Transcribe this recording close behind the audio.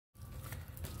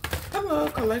Hello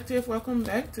collective, welcome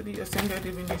back to the Ascended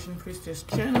Divination Priestess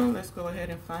channel. Let's go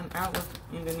ahead and find out what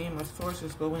in the name of source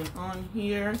is going on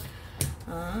here.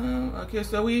 Okay,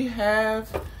 so we have,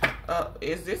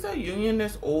 is this a union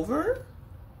that's over?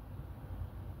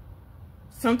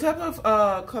 Some type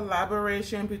of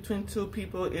collaboration between two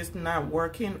people is not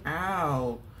working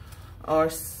out, or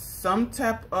some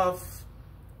type of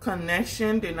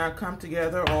connection did not come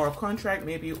together, or a contract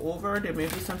may be over. There may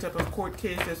be some type of court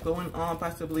case that's going on,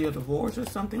 possibly a divorce or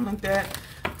something like that.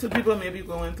 Two people may be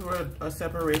going through a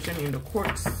separation in the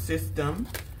court system.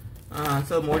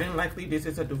 So more than likely this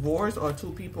is a divorce, or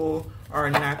two people are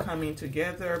not coming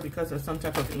together because of some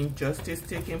type of injustice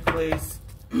taking place.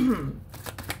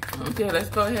 Okay, let's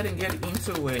go ahead and get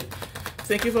into it.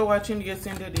 Thank you for watching the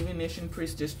Ascended Divination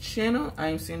Priestess channel. I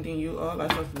am sending you all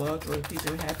lots of love, joy, peace,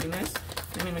 and happiness.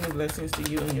 Many blessings to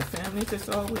you and your families. As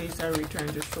always, I return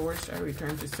to source. I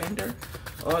return to sender.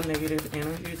 All negative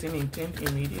energies and intent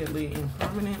immediately and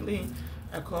permanently.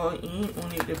 I call in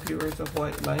only the purest of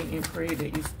white light and pray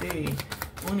that you stay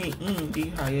only in the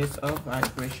highest of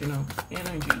vibrational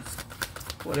energies.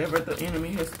 Whatever the enemy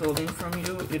has stolen from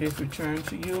you, it is returned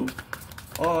to you.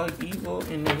 All evil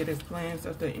and negative plans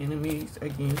of the enemies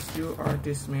against you are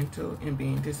dismantled and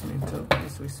being dismantled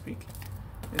as we speak.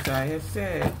 As I have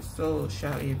said, so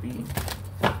shall it be.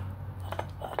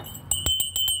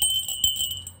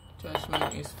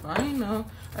 Judgment is final.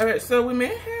 Alright, so we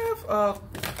may have,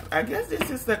 I guess this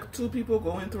is like two people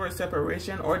going through a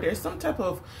separation, or there's some type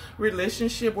of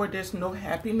relationship where there's no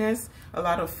happiness, a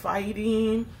lot of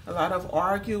fighting, a lot of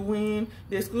arguing.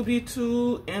 This could be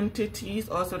two entities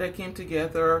also that came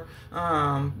together,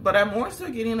 but I'm more so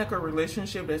getting like a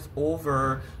relationship that's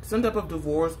over, some type of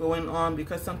divorce going on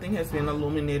because something has been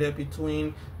illuminated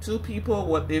between two people,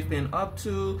 what they've been up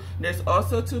to. There's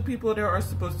also two people that are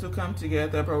supposed to come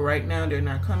together, but right now they're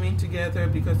not coming together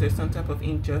because there's some type of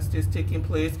injustice taking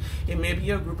place. It may be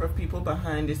a group of people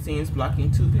behind the scenes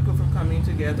blocking two people from coming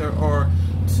together, or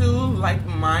two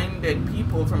like-minded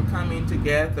people from coming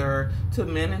together to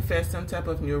manifest some type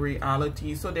of new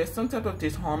reality. So there's some type of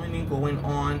disharmony going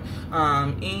on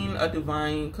in a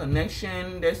divine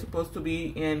connection. There's supposed to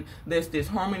be, and there's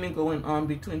disharmony going on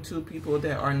between two people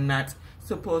that are not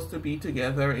supposed to be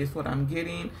together is what I'm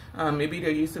getting. Maybe there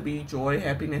used to be joy,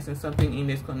 happiness, and something in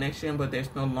this connection, but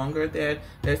there's no longer that.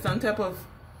 There's some type of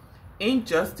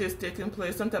injustice taking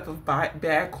place, some type of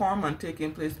bad karma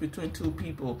taking place between two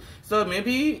people. So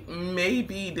maybe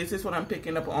this is what I'm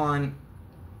picking up on.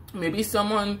 Maybe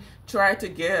someone tried to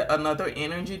get another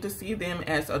energy to see them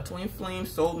as a twin flame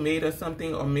soulmate or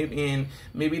something, or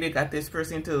maybe they got this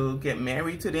person to get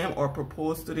married to them or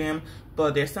propose to them,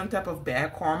 but there's some type of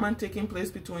bad karma taking place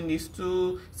between these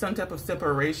two, some type of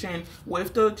separation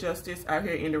with the justice out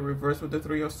here in the reverse with the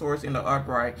Three of Swords in the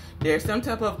upright. There's some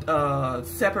type of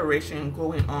separation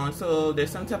going on. So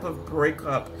there's some type of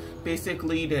breakup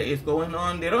basically that is going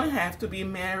on. They don't have to be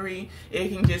married. It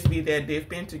can just be that they've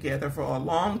been together for a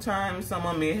long time.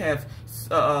 Someone may have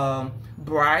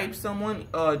bribed someone,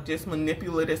 just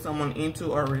manipulated someone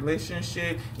into a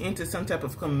relationship, into some type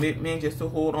of commitment, just to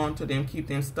hold on to them, keep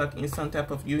them stuck in some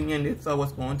type of union they thought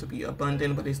was going to be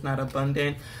abundant, but it's not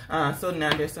abundant. So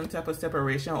now there's some type of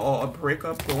separation or a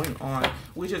breakup going on,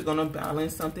 which is going to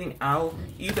balance something out,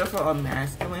 either for a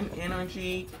masculine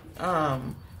energy.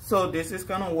 So this is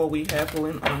kind of what we have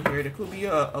going on here. There could be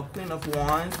a Queen of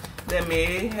Wands that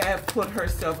may have put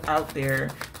herself out there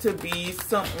to be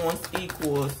someone's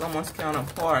equal, someone's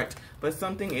counterpart, but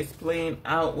something is playing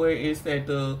out where it's that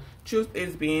the truth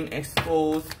is being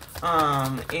exposed,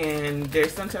 and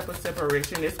there's some type of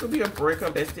separation. This could be a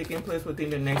breakup that's taking place within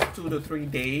the next 2 to 3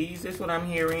 days. That's what I'm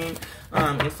hearing.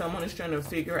 And someone is trying to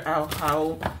figure out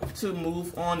how to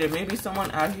move on. There may be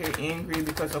someone out here angry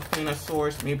because a Queen of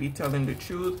Swords may be telling the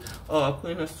truth, or a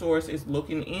Queen of Swords is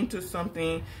looking into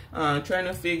something, trying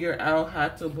to figure out how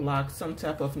to block some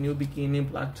type of new beginning,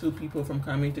 block two people from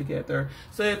coming together.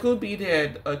 So it could be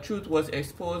that a truth was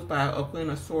exposed by a Queen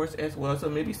of Swords as well. So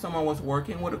maybe someone was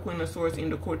working with a Queen of Swords in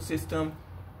the court system,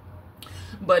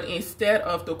 but instead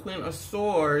of the Queen of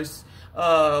Swords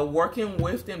working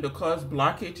with them to cause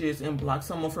blockages and block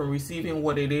someone from receiving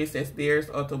what it is that's theirs,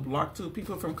 or to block two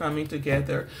people from coming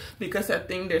together, because I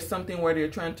think there's something where they're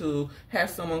trying to have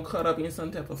someone caught up in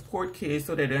some type of court case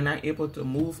so that they're not able to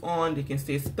move on. They can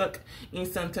stay stuck in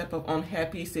some type of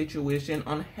unhappy situation,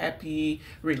 unhappy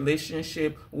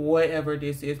relationship, whatever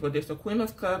this is. But there's a Queen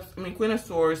of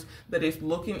Swords that is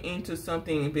looking into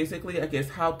something, basically I guess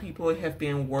how people have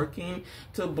been working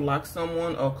to block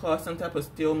someone or cause some type of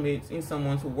stalemate taking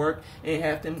someone's work and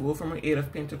have them go from an 8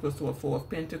 of Pentacles to a 4 of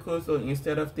Pentacles. So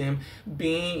instead of them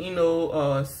being, you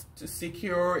know,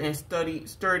 secure and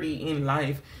sturdy in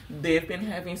life, they've been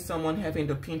having someone having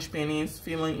the pinch pennies,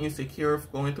 feeling insecure,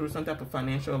 going through some type of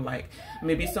financial, like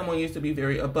maybe someone used to be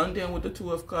very abundant with the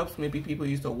 2 of Cups. Maybe people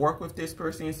used to work with this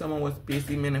person. Someone was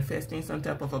busy manifesting some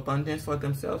type of abundance for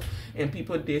themselves, and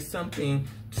people did something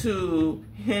to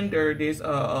hinder this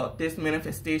this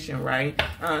manifestation, right?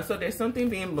 So there's something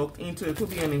being looked into. It could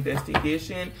be an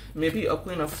investigation. Maybe a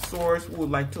Queen of Swords would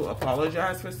like to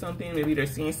apologize for something. Maybe they're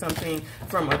seeing something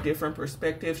from a different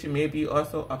perspective. She may be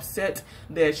also upset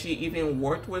that she even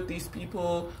worked with these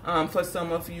people, for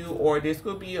some of you. Or this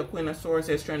could be a Queen of Swords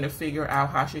that's trying to figure out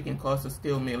how she can cause a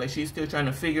stalemate. Like she's still trying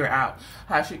to figure out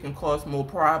how she can cause more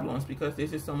problems, because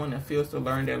this is someone that feels to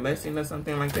learn their lesson or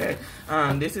something like that.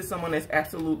 This is someone that's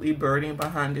absolutely burdened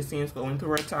behind the scenes, going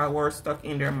through a tower, stuck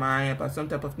in their mind about some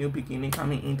type of new beginning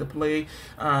coming into play,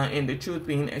 and the truth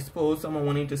being exposed. Someone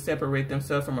wanting to separate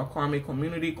themselves from a karmic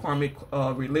community, karmic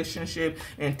relationship,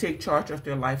 and take charge of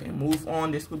their life and move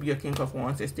on. This could be a King of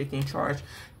Wands that's taking charge,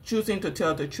 choosing to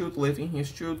tell the truth, living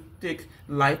his truth, take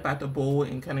life by the bowl,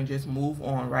 and kind of just move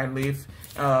on, right? Live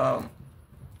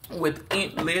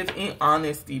in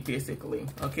honesty, basically.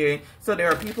 Okay, so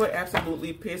there are people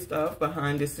absolutely pissed off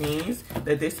behind the scenes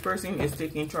that this person is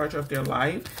taking charge of their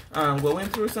life, going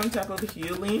through some type of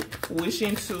healing,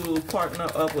 wishing to partner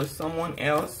up with someone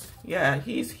else. Yeah,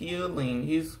 he's healing,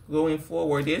 he's going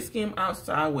forward. This came out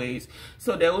sideways,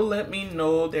 so that will let me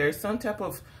know there's some type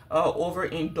of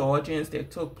overindulgence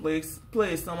that took place.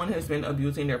 Someone has been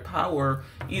abusing their power,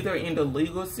 either in the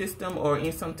legal system or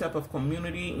in some type of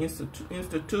community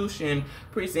institution,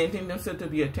 presenting themselves to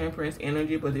be a temperance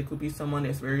energy, but it could be someone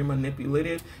that's very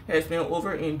manipulative, has been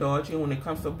overindulging when it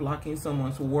comes to blocking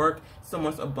someone's work,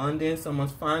 someone's abundance,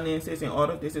 someone's finances, and all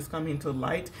of this is coming to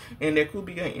light. And there could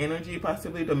be an energy,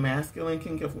 possibly the masculine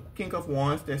King of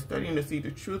Wands, that's starting to see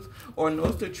the truth or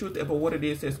knows the truth about what it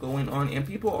is that's going on, and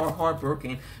people are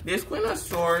heartbroken. This Queen of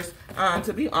Swords,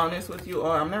 to be honest with you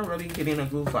all, I'm not really getting a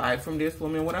good vibe from this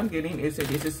woman. What I'm getting is that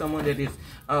this is someone that is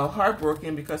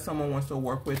heartbroken because someone wants to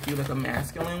work with you, like a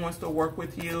masculine wants to work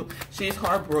with you. She's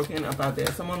heartbroken about that.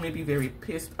 Someone may be very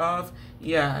pissed off.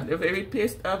 Yeah, they're very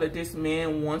pissed off that this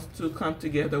man wants to come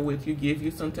together with you, give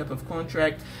you some type of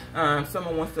contract.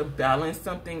 Someone wants to balance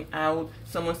something out.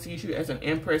 Someone sees you as an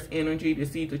Empress energy. They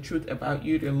see the truth about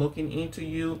you. They're looking into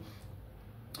you.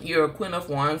 You're a Queen of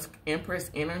Wands, Empress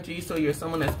energy, so you're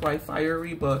someone that's quite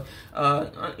fiery, but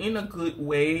in a good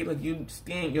way. Like you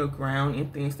stand your ground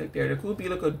and things like that. There could be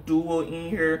like a duo in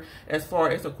here, as far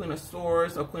as a Queen of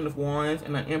Swords, a Queen of Wands,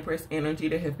 and an Empress energy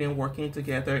that have been working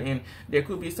together. And there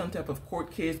could be some type of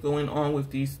court case going on with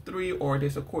these three, or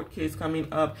there's a court case coming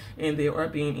up and they are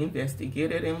being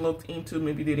investigated and looked into.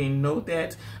 Maybe they didn't know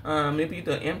that. Maybe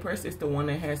the Empress is the one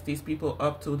that has these people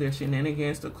up to their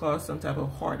shenanigans to cause some type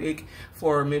of heartache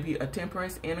for maybe a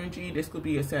temperance energy. This could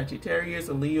be a Sagittarius,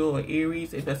 a Leo, or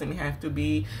Aries. It doesn't have to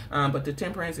be, but the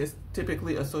temperance is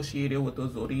typically associated with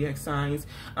those zodiac signs.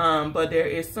 But there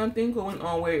is something going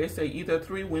on where it's either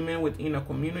three women within a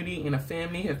community, in a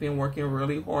family, have been working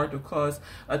really hard to cause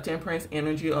a temperance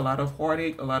energy a lot of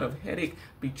heartache, a lot of headache,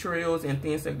 betrayals, and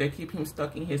things like that keep him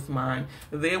stuck in his mind.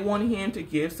 They want him to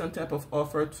give some type of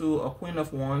offer to a Queen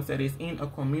of Wands that is in a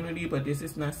community, but this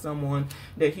is not someone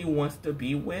that he wants to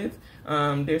be with.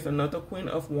 There's another Queen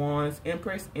of Wands,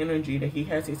 Empress energy, that he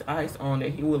has his eyes on,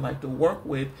 that he would like to work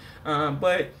with,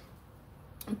 but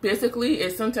basically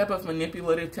it's some type of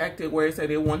manipulative tactic where it's that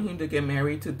they want him to get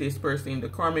married to this person. The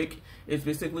karmic is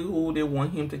basically who they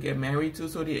want him to get married to,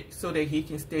 so that he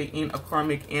can stay in a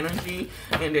karmic energy.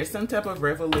 And there's some type of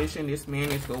revelation this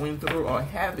man is going through or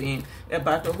having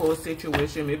about the whole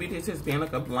situation. Maybe this has been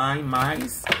like a blind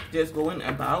mice just going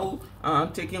about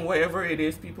taking whatever it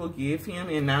is people give him,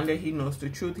 and now that he knows the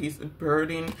truth, he's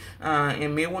burdened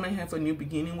and may want to have a new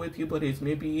beginning with you, but is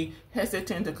maybe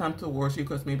hesitant to come towards you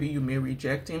because maybe you may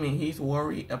reject him, and he's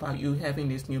worried about you having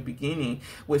this new beginning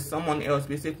with someone else,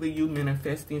 basically you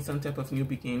manifesting some type of new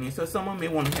beginning. So someone may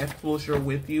want to have closure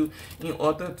with you in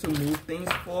order to move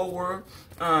things forward.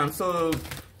 So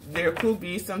there could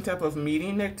be some type of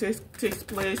meeting that takes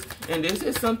place, and this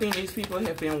is something these people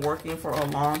have been working for a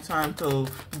long time to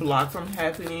block from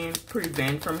happening,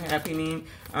 prevent from happening.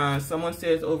 Someone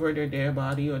says over their dead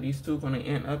body, or these two going to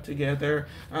end up together.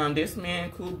 This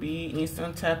man could be in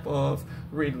some type of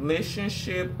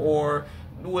relationship, or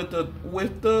with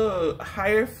the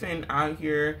Hierophant out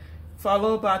here,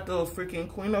 followed by the freaking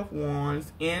Queen of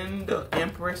Wands and the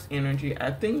Empress energy.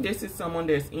 I think this is someone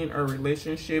that's in a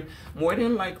relationship, more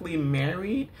than likely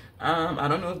married. I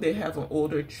don't know if they have an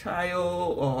older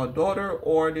child or a daughter,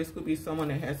 or this could be someone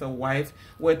that has a wife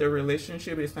where the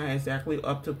relationship is not exactly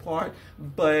up to par,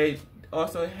 but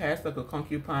also has like a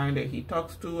concubine that he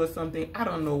talks to or something. I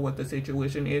don't know what the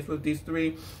situation is with these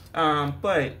three,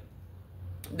 but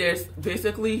there's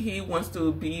basically he wants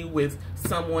to be with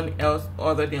someone else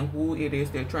other than who it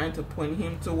is they're trying to point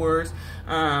him towards,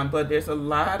 but there's a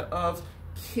lot of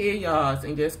chaos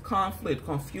and just conflict,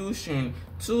 confusion,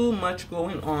 too much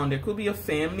going on. There could be a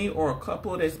family or a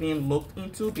couple that's being looked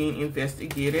into, being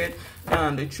investigated.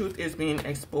 The truth is being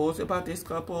exposed about this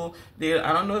couple. I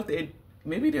don't know if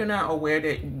maybe they're not aware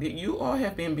that you all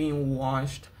have been being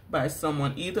watched by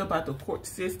someone, either by the court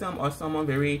system or someone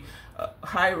very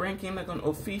high ranking, like an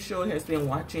official has been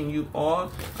watching you all.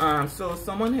 So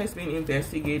someone has been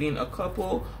investigating a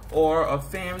couple or a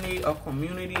family, a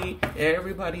community.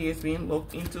 Everybody is being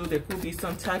looked into. There could be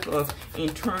some type of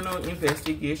internal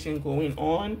investigation going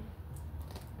on.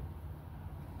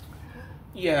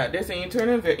 Yeah, there's an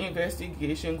internal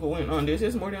investigation going on. This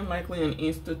is more than likely an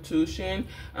institution.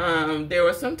 There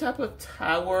was some type of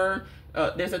tower.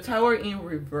 There's a tower in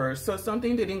reverse, so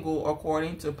something didn't go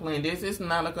according to plan. This is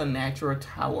not like a natural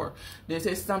tower. This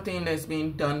is something that's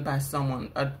being done by someone.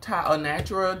 A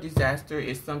natural disaster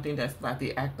is something that's by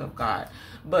the act of God,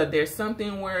 but there's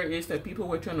something where it's that people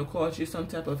were trying to cause you some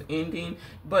type of ending,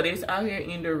 but it's out here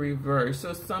in the reverse,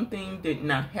 so something did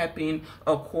not happen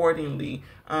accordingly.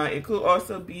 It could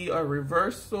also be a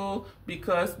reversal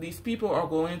because these people are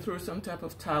going through some type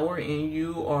of tower and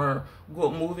you are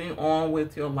moving on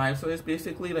with your life. So it's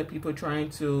basically like people trying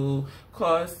to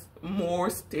cause more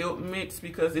stalemates,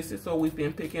 because this is what we've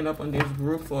been picking up on this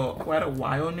group for quite a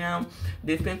while now.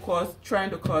 They've been trying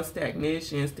to cause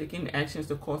stagnations, taking actions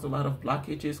to cause a lot of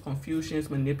blockages, confusions,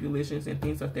 manipulations, and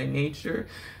things of that nature,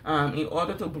 in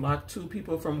order to block two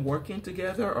people from working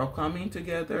together or coming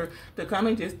together, to come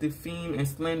and just defame and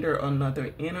slander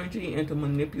another energy and to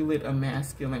manipulate a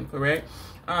masculine, correct?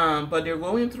 But they're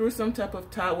going through some type of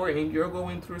tower and you're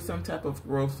going through some type of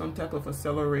growth, some type of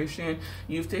acceleration.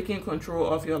 You've taken control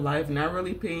of your life, not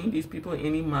really paying these people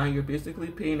any mind. You're basically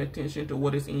paying attention to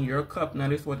what is in your cup,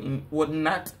 not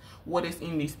what is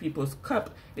in these people's cup.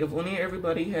 If only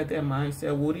everybody had that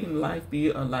mindset, wouldn't life be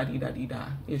a la-di-da-di-da?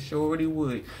 It surely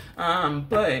would.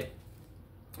 But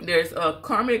there's a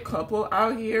karmic couple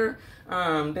out here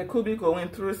that could be going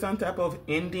through some type of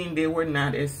ending they were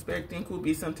not expecting. Could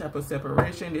be some type of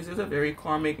separation. This is a very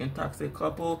karmic and toxic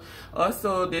couple.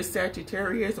 Also, this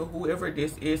Sagittarius or whoever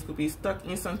this is could be stuck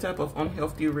in some type of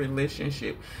unhealthy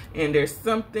relationship, and there's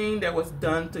something that was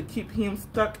done to keep him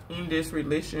stuck in this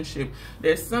relationship.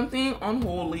 There's something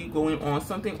unholy going on,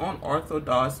 something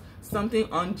unorthodox, something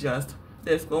unjust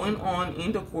that's going on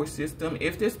in the court system.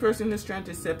 If this person is trying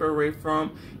to separate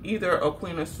from either a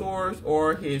Queen of Swords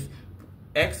or his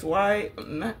ex-wife,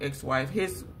 not ex-wife,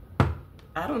 his,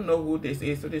 I don't know who this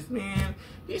is. So this man,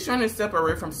 he's trying to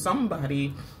separate from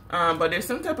somebody, but there's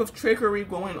some type of trickery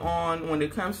going on when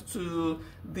it comes to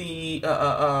the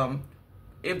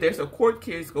if there's a court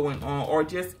case going on or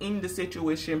just in the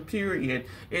situation period.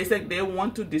 It's like they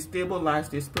want to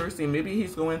destabilize this person. Maybe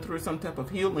he's going through some type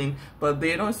of healing, but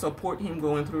they don't support him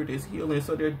going through this healing,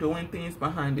 so they're doing things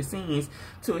behind the scenes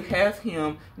to have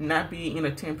him not be in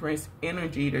a temperance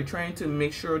energy. They're trying to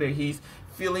make sure that he's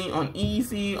feeling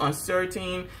uneasy,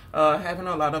 uncertain, having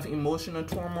a lot of emotional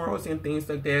turmoils and things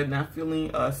like that, not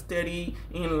feeling steady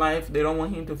in life. They don't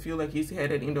want him to feel like he's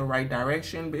headed in the right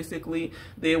direction. Basically,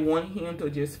 they want him to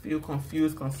just feel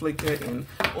confused, conflicted, and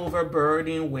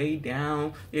overburdened, weighed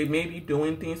down. They may be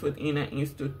doing things within an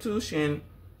institution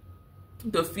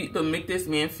to make this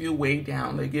man feel weighed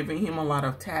down. They're giving him a lot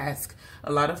of tasks,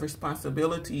 a lot of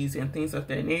responsibilities and things of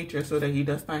that nature, so that he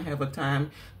does not have a time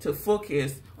to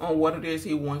focus on what it is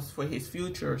he wants for his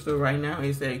future. So right now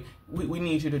it's like, we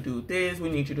need you to do this, we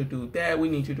need you to do that, we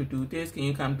need you to do this, can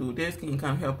you come do this, can you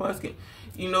come help us?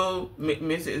 You know,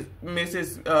 Mrs.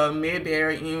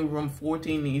 Mayberry in room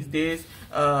 14 needs this,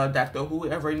 Dr.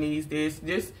 Whoever needs this,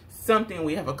 just something.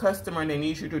 We have a customer that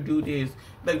needs you to do this.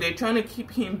 Like, they're trying to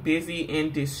keep him busy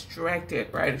and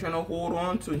distracted, right? They're trying to hold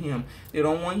on to him. They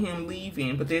don't want him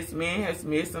leaving, but this man has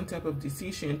made some type of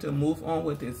decision to move on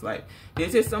with his life.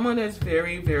 This is someone that's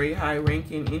very, very high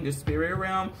ranking in the spirit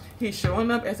realm. He's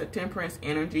showing up as a temperance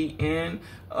energy and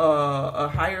a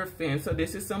higher fan. So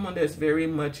this is someone that's very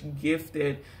much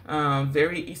gifted,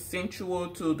 very essential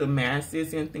to the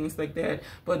masses and things like that.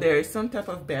 But there is some type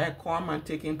of bad karma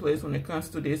taking place when it comes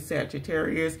to this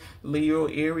Sagittarius, Leo,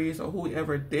 Aries, or whoever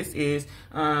whoever this is.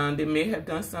 They may have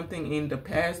done something in the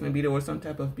past. Maybe there was some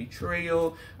type of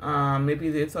betrayal. Maybe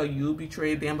they thought you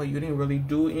betrayed them, but you didn't really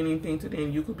do anything to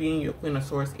them. You could be in your Queen of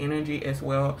Swords energy as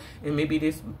well. And maybe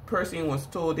this person was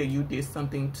told that you did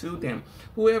something to them.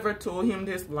 Whoever told him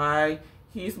this lie,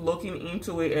 he's looking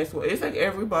into it as well. It's like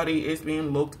everybody is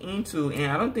being looked into.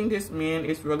 And I don't think this man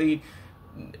is really...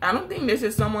 I don't think this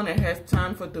is someone that has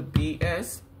time for the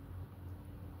BS.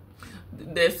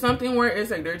 There's something where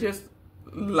it's like they're just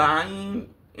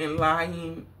lying and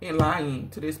lying and lying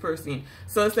to this person.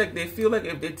 So it's like they feel like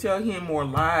if they tell him more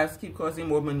lies, keep causing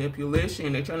more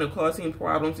manipulation, they're trying to cause him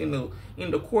problems in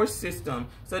the court system.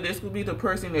 So this could be the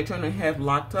person they're trying to have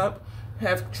locked up,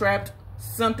 have trapped,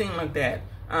 something like that.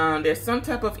 There's some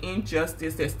type of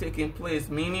injustice that's taking place,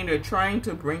 meaning they're trying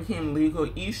to bring him legal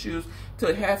issues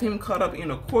to have him caught up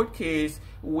in a court case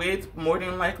with more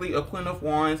than likely a Queen of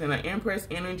Wands and an Empress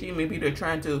energy. Maybe they're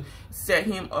trying to set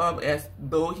him up as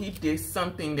though he did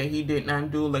something that he did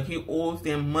not do, like he owes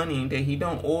them money that he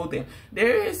don't owe them.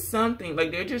 There is something,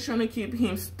 like they're just trying to keep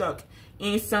him stuck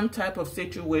in some type of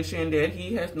situation that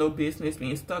he has no business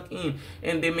being stuck in.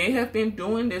 And they may have been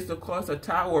doing this to cause a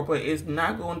tower, but it's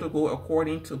not going to go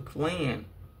according to plan.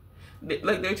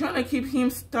 They're trying to keep him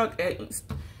stuck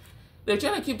they're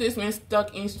trying to keep this man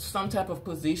stuck in some type of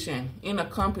position in a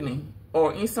company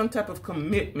or in some type of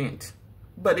commitment,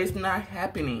 but it's not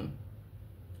happening.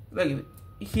 Like,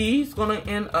 he's gonna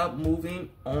end up moving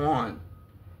on,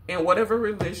 and whatever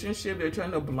relationship they're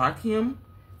trying to block him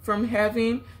from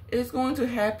having, it's going to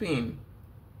happen.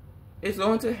 It's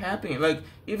going to happen. Like,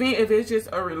 even if it's just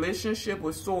a relationship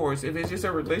with Swords, if it's just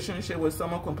a relationship with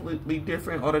someone completely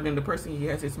different other than the person he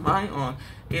has his mind on,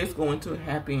 it's going to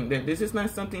happen. That this is not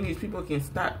something these people can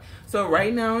stop. So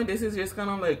right now, this is just kind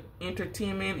of like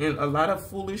entertainment and a lot of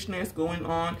foolishness going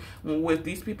on with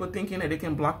these people thinking that they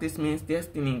can block this man's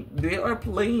destiny. They are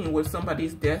playing with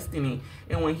somebody's destiny.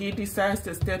 And when he decides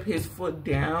to step his foot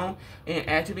down and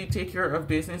actually take care of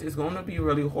business, it's going to be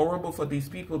really horrible for these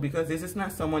people, because this is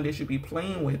not someone they should be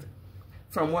playing with.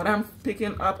 From what I'm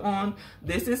picking up on,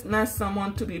 this is not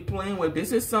someone to be playing with.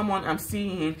 This is someone I'm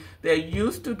seeing that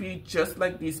used to be just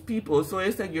like these people. So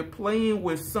it's like you're playing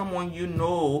with someone, you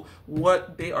know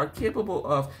what they are capable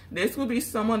of. This will be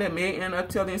someone that may end up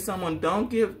telling someone, don't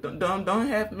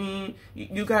have me,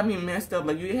 you got me messed up,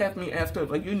 like you have me after,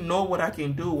 like you know what I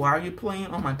can do. Why are you playing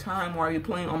on my time? Why are you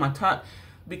playing on my top?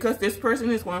 Because this person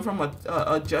is going from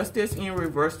a justice in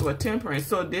reverse to a temperance.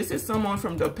 So this is someone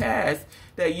from the past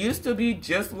that used to be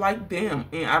just like them.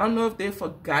 And I don't know if they've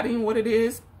forgotten what it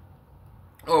is,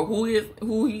 or who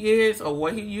he is, or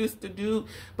what he used to do.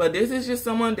 But this is just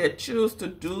someone that chose to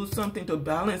do something to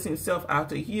balance himself out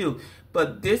to heal.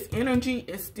 But this energy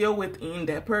is still within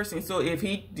that person. So if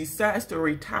he decides to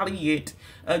retaliate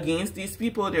against these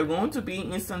people, they're going to be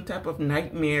in some type of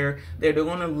nightmare that they're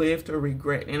going to live to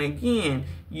regret. And again,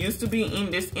 used to be in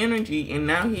this energy, and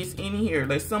now he's in here.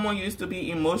 Like someone used to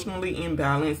be emotionally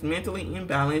imbalanced, mentally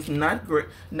imbalanced,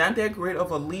 not that great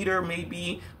of a leader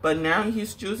maybe, but now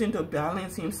he's choosing to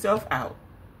balance himself out.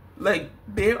 Like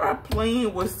they are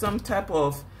playing with some type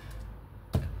of,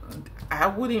 I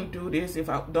wouldn't do this if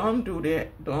I don't do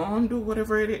that. Don't do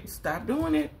whatever it is. Stop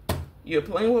doing it. You're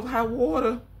playing with hot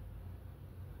water.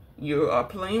 You are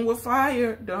playing with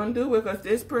fire. Don't do it, because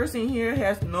this person here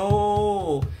has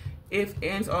no ifs,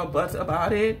 ands, or buts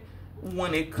about it.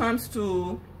 When it comes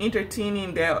to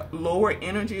entertaining that lower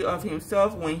energy of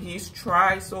himself, when he's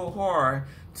tried so hard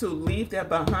to leave that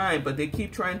behind, but they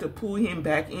keep trying to pull him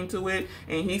back into it,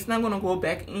 and he's not going to go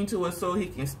back into it so he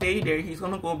can stay there. He's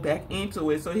going to go back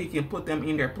into it so he can put them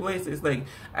in their places. Like,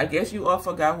 I guess you all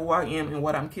forgot who I am and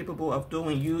what I'm capable of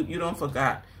doing. You don't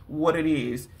forgot what it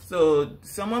is. So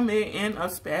someone may end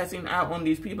up spazzing out on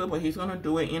these people, but he's going to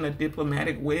do it in a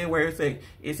diplomatic way where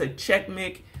it's a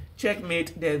checkmate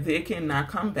that they cannot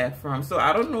come back from. So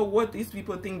I don't know what these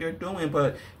people think they're doing,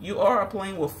 but you are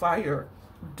playing with fire.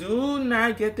 Do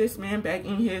not get this man back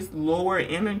in his lower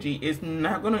energy. It's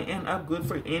not going to end up good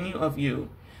for any of you.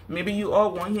 Maybe you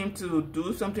all want him to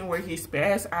do something where he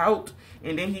spaz out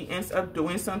and then he ends up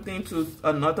doing something to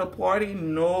another party.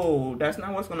 No, that's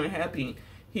not what's going to happen.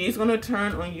 He's going to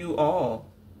turn on you all.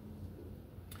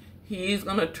 He's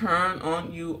going to turn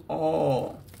on you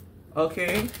all.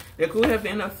 Okay, there could have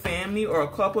been a family or a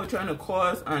couple trying to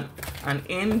cause an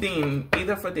ending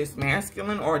either for this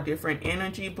masculine or a different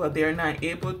energy, but they're not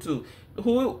able to.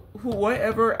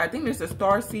 Whatever, I think there's a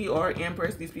star seed or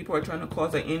empress these people are trying to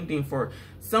cause an ending for.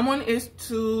 Someone is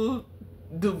too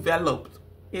developed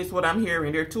is what I'm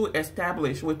hearing. They're too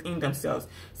established within themselves.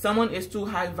 Someone is too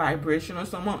high vibrational.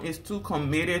 Someone is too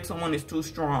committed. Someone is too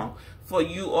strong for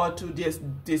you all to just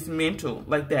dismantle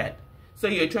like that. So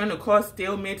you're trying to cause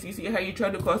stalemates. You see how you try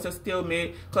to cause a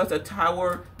stalemate, cause a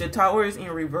tower. The tower is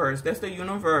in reverse. That's the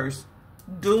universe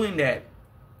doing that.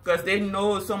 Because they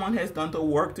know someone has done the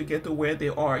work to get to where they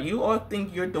are. You all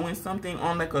think you're doing something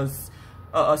on like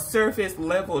a surface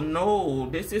level. No,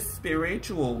 this is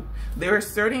spiritual. There are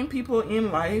certain people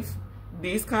in life,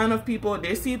 these kind of people,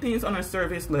 they see things on a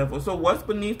surface level. So what's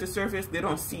beneath the surface, they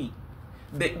don't see.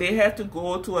 They have to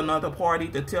go to another party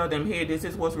to tell them, hey, this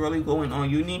is what's really going on.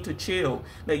 You need to chill.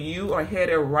 That you are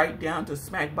headed right down to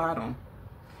smack bottom.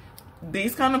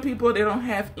 These kind of people, they don't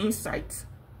have insight.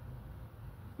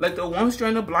 Like the ones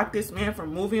trying to block this man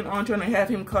from moving on, trying to have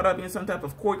him caught up in some type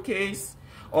of court case,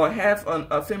 or have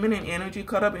a feminine energy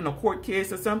caught up in a court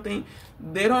case or something.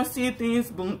 They don't see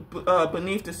things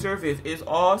beneath the surface. It's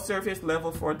all surface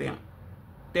level for them.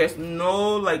 There's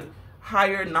no like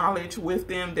higher knowledge with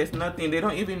them. There's nothing. They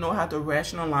don't even know how to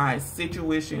rationalize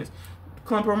situations.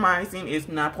 Compromising is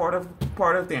not part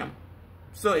of them.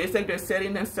 So it's like they're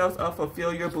setting themselves up for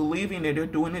failure, believing that they're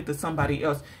doing it to somebody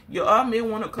else. You all may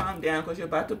want to calm down because you're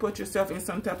about to put yourself in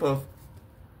some type of...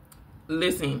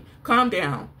 Listen, calm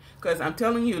down. Because I'm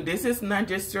telling you, this is not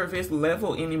just surface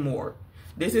level anymore.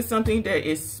 This is something that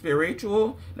is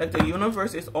spiritual. Like the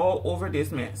universe is all over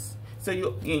this mess.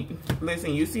 So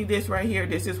listen, you see this right here?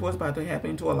 This is what's about to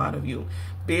happen to a lot of you.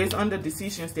 Based on the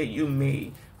decisions that you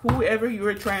made. Whoever you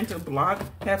were trying to block,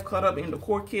 have caught up in the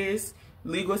court case,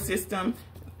 legal system,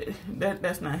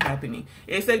 that's not happening.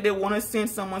 It's like they want to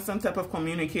send someone some type of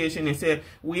communication and say,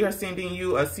 we are sending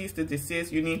you a cease to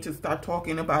desist. You need to stop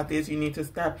talking about this. You need to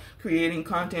stop creating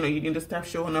content, or you need to stop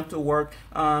showing up to work.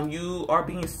 You are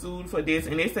being sued for this.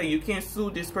 And they say you can't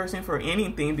sue this person for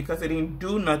anything because they didn't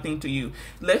do nothing to you.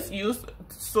 Let's use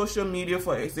social media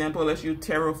for example. Let's use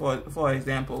tarot for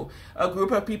example. A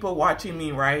group of people watching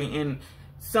me, right? And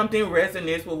something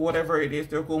resonates with whatever it is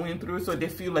they're going through, so they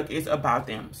feel like it's about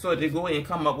them. So they go and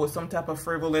come up with some type of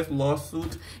frivolous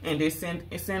lawsuit, and they send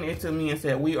it to me and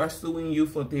say, we are suing you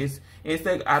for this. And it's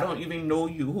like, I don't even know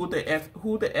you. Who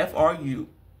the F are you?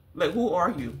 Like, who are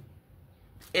you?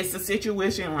 It's a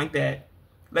situation like that.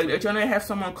 Like, they're trying to have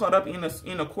someone caught up in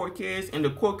a court case, and the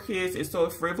court case is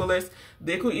so frivolous,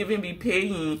 they could even be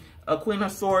paying a Queen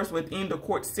of Swords within the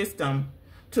court system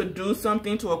to do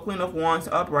something to a Queen of Wands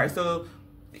upright. So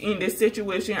in this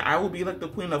situation, I will be like the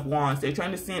Queen of Wands. They're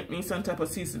trying to send me some type of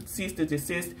cease to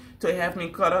desist to have me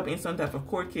caught up in some type of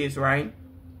court case, right?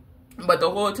 But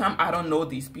the whole time, I don't know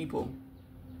these people.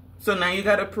 So now you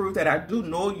got to prove that I do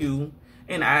know you,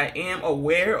 and I am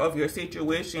aware of your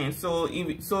situation. So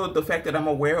the fact that I'm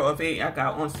aware of it, I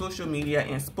got on social media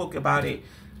and spoke about it.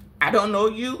 I don't know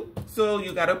you, so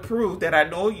you got to prove that I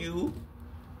know you.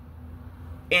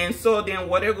 And so then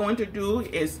what they're going to do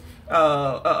is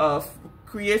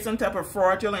create some type of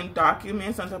fraudulent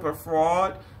document, some type of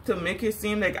fraud, to make it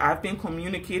seem like I've been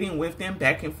communicating with them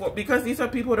back and forth. Because these are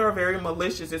people that are very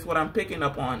malicious, is what I'm picking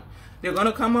up on. They're going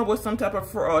to come up with some type of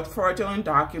fraudulent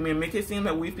document, make it seem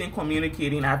that we've been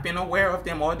communicating. I've been aware of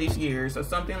them all these years, or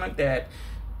something like that.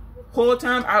 Whole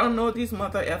time, I don't know these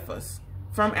mother effers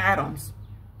from Adams.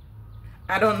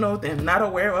 I don't know them, not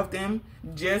aware of them,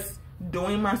 just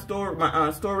doing my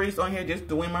stories on here, just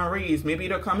doing my reads. Maybe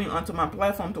they're coming onto my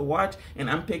platform to watch, and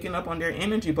I'm picking up on their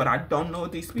energy, but I don't know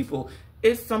these people.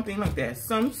 It's something like that.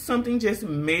 Something just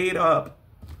made up.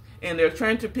 And they're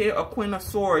trying to pay a Queen of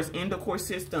Swords in the court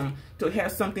system to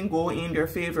have something go in their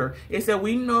favor. It said,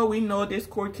 we know this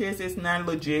court case is not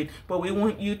legit, but we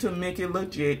want you to make it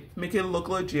legit, make it look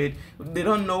legit. They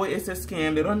don't know it's a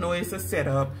scam. They don't know it's a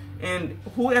setup. And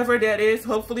whoever that is,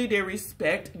 hopefully they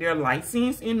respect their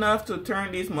license enough to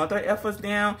turn these mother effers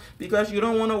down, because you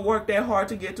don't want to work that hard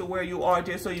to get to where you are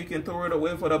just so you can throw it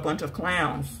away for a bunch of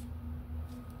clowns.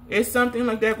 It's something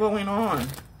like that going on.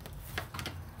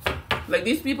 Like,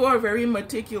 these people are very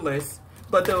meticulous,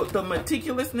 but the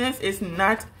meticulousness is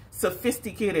not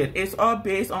sophisticated. It's all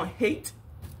based on hate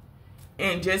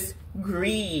and just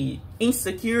greed,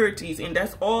 insecurities, and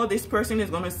that's all this person is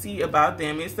going to see about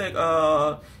them. It's like,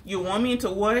 you want me to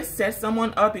what? Set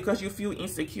someone up because you feel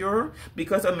insecure,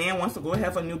 because a man wants to go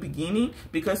have a new beginning,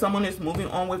 because someone is moving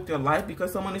on with their life,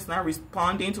 because someone is not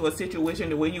responding to a situation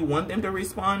the way you want them to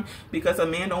respond, because a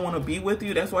man don't want to be with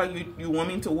you. That's why you want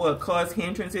me to what? Cause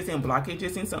hindrances and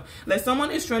blockages and some. Like,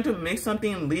 someone is trying to make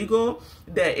something legal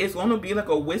that is going to be like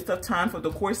a waste of time for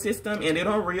the court system, and they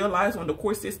don't realize when the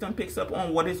court system picks up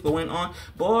on what is going on,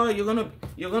 boy,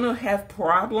 you're gonna have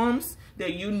problems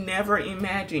that you never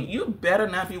imagined. You better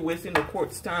not be wasting the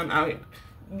court's time out here.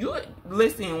 you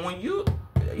listen, when you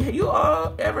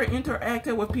all ever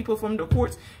interacted with people from the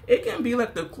courts, it can be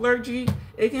like the clergy,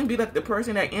 it can be like the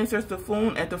person that answers the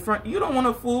phone at the front. You don't want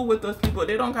to fool with those people.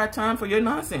 They don't got time for your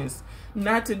nonsense.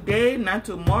 Not today, not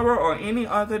tomorrow, or any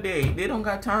other day. They don't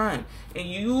got time. And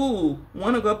you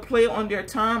want to go play on their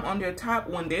time, on their top.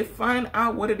 When they find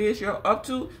out what it is you're up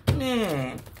to,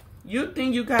 man, you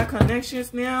think you got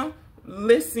connections now?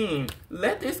 Listen,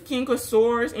 let this King of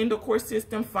Swords in the court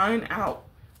system find out.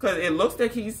 Because it looks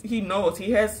like he knows.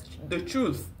 He has the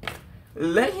truth.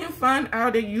 Let him find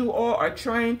out that you all are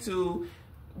trying to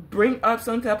bring up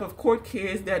some type of court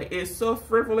case that is so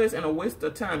frivolous and a waste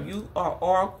of time. You are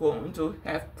all going to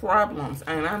have problems.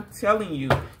 And I'm telling you,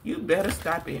 you better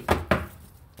stop it.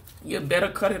 You better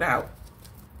cut it out.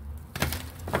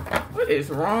 What is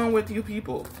wrong with you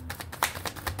people?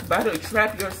 About to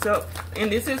trap yourself.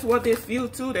 And this is what they feel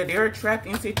too, that they're trapped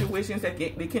in situations that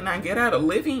they cannot get out of,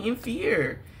 living in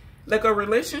fear. Like a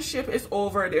relationship is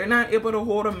over. They're not able to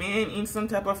hold a man in some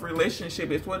type of relationship.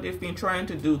 It's what they've been trying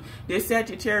to do. This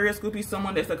Sagittarius could be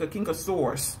someone that's like a King of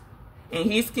Swords. And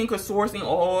he's King of Swords in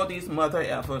all these mother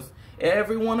effers.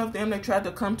 Every one of them that tried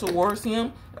to come towards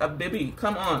him, baby,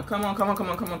 come on.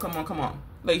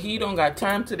 Like, he don't got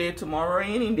time today, tomorrow, or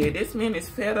any day. This man is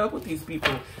fed up with these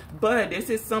people. But this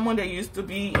is someone that used to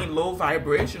be in low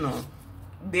vibrational.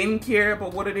 Didn't care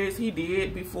about what it is he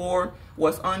did before,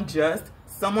 was unjust.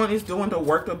 Someone is doing the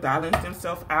work to balance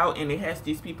themselves out, and it has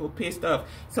these people pissed off.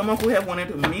 Someone who have wanted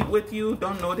to meet with you,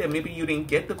 don't know that maybe you didn't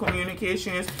get the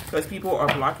communications because people are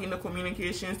blocking the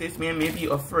communications. This man may be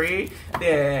afraid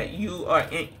that you are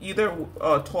either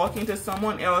talking to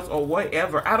someone else or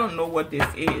whatever. I don't know what this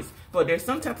is, but there's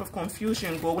some type of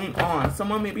confusion going on.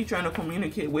 Someone may be trying to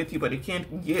communicate with you, but they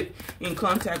can't get in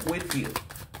contact with you.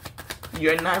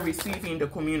 You're not receiving the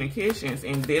communications,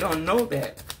 and they don't know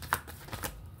that.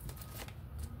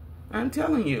 I'm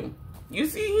telling you. You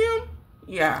see him?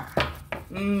 Yeah.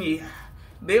 Yeah.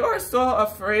 They are so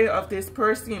afraid of this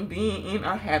person being in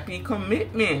a happy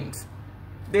commitment.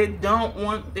 They don't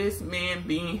want this man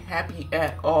being happy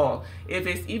at all. If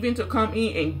it's even to come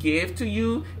in and give to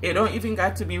you, it don't even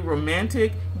got to be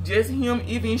romantic. Just him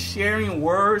even sharing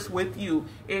words with you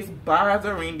is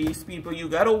bothering these people. You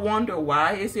got to wonder,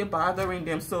 why is it bothering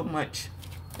them so much?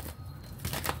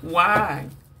 Why?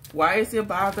 Why is it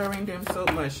bothering them so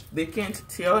much? They can't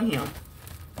tell him.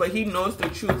 But he knows the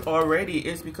truth already.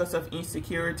 It's because of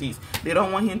insecurities. They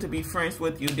don't want him to be friends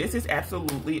with you. This is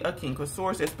absolutely a King of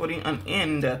Swords that's putting an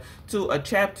end to a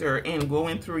chapter and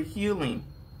going through healing.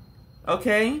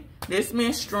 Okay? This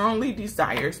man strongly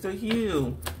desires to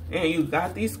heal. And you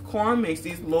got these karmics,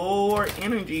 these lower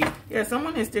energies. Yeah,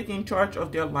 someone is taking charge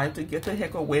of their life to get the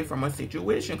heck away from a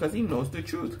situation because he knows the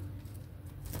truth.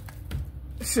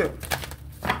 So,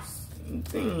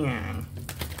 damn.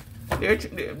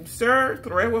 Sir,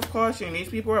 tread with caution. These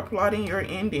people are plotting your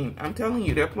ending. I'm telling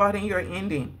you, they're plotting your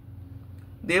ending.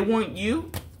 They want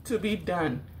you to be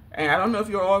done. And I don't know if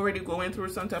you're already going through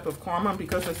some type of karma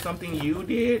because of something you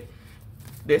did.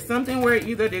 There's something where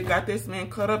either they got this man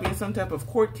caught up in some type of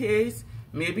court case,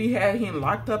 maybe had him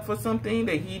locked up for something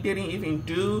that he didn't even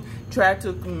do, tried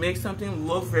to make something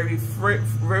look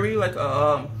very like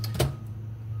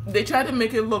they tried to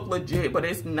make it look legit, but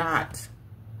it's not.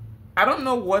 I don't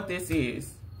know what this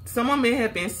is. Someone may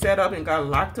have been set up and got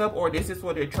locked up, or this is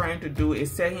what they're trying to do,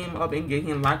 is set him up and get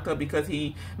him locked up because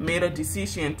he made a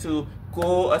decision to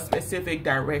go a specific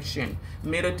direction,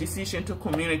 made a decision to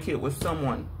communicate with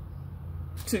someone,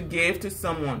 to give to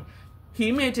someone.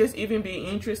 He may just even be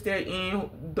interested in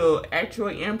the actual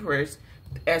Empress,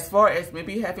 as far as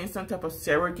maybe having some type of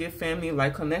surrogate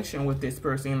family-like connection with this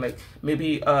person, like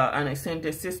maybe an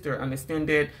extended sister, an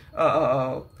extended,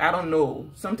 I don't know,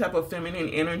 some type of feminine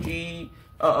energy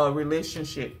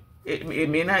relationship. It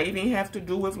may not even have to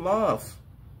do with love,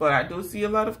 but I do see a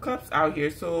lot of cups out here,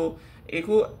 so it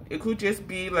could just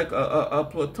be like a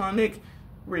platonic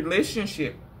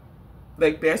relationship,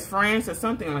 like best friends or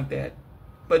something like that.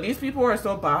 But these people are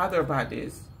so bothered by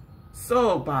this,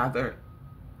 so bothered.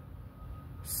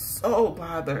 So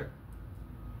bothered.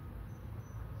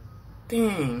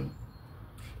 Dang.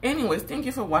 Anyways, thank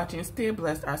you for watching. Stay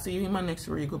blessed. I'll see you in my next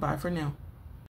read. Goodbye for now.